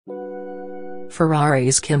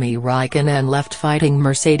Ferrari's Kimi Raikkonen left fighting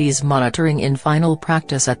Mercedes monitoring in final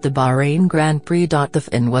practice at the Bahrain Grand Prix. The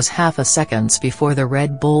fin was half a second before the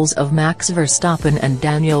Red Bulls of Max Verstappen and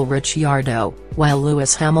Daniel Ricciardo, while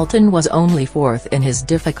Lewis Hamilton was only fourth in his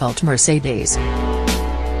difficult Mercedes.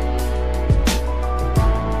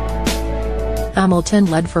 Hamilton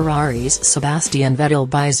led Ferrari's Sebastian Vettel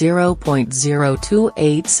by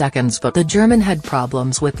 0.028 seconds, but the German had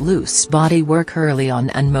problems with loose bodywork early on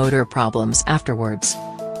and motor problems afterwards.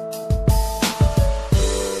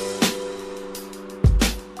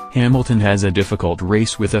 Hamilton has a difficult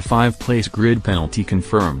race with a 5-place grid penalty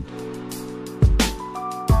confirmed.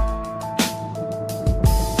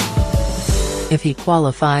 If he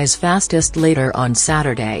qualifies fastest later on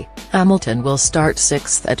Saturday, Hamilton will start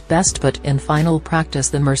 6th at best, but in final practice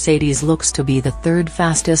the Mercedes looks to be the third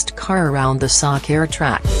fastest car around the Sakhir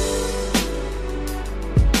track.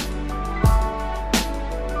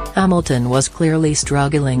 Hamilton was clearly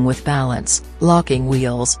struggling with balance, locking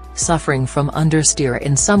wheels, suffering from understeer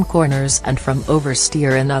in some corners and from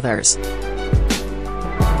oversteer in others.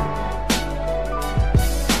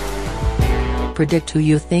 Predict who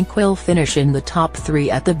you think will finish in the top 3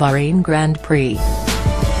 at the Bahrain Grand Prix.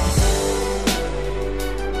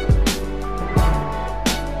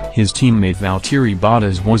 His teammate Valtteri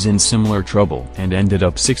Bottas was in similar trouble and ended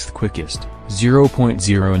up 6th quickest,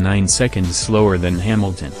 0.09 seconds slower than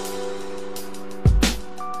Hamilton.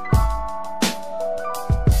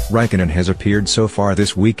 Raikkonen has appeared so far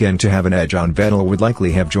this weekend to have an edge on Vettel. Would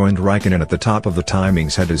likely have joined Raikkonen at the top of the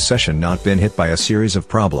timings had his session not been hit by a series of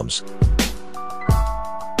problems.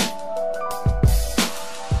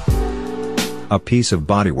 A piece of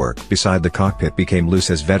bodywork beside the cockpit became loose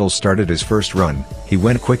as Vettel started his first run. He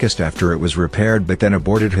went quickest after it was repaired, but then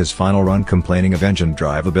aborted his final run complaining of engine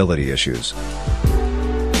drivability issues.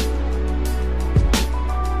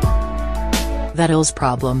 Vettel's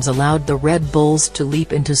problems allowed the Red Bulls to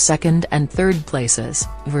leap into second and third places,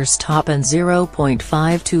 Verstappen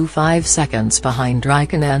 0.525 seconds behind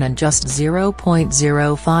Raikkonen and just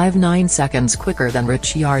 0.059 seconds quicker than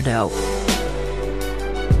Ricciardo.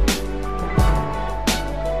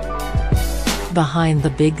 Behind the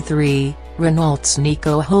big three, Renault's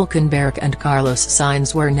Nico Hülkenberg and Carlos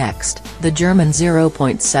Sainz were next, the German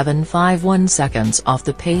 0.751 seconds off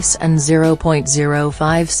the pace and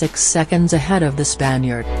 0.056 seconds ahead of the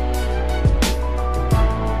Spaniard.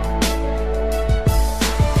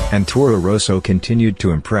 And Toro Rosso continued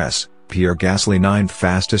to impress, Pierre Gasly 9th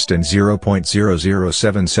fastest and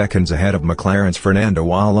 0.007 seconds ahead of McLaren's Fernando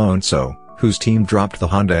Alonso, whose team dropped the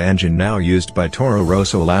Honda engine now used by Toro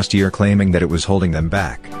Rosso last year, claiming that it was holding them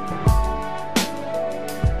back.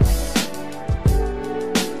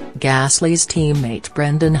 Gasly's teammate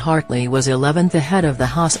Brendan Hartley was 11th ahead of the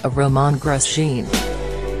Haas of Romain Grosjean.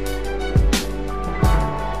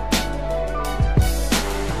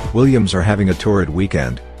 Williams are having a torrid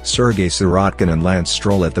weekend, Sergei Sirotkin and Lance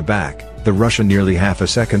Stroll at the back, the Russian nearly half a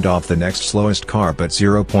second off the next slowest car but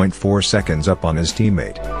 0.4 seconds up on his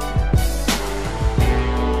teammate.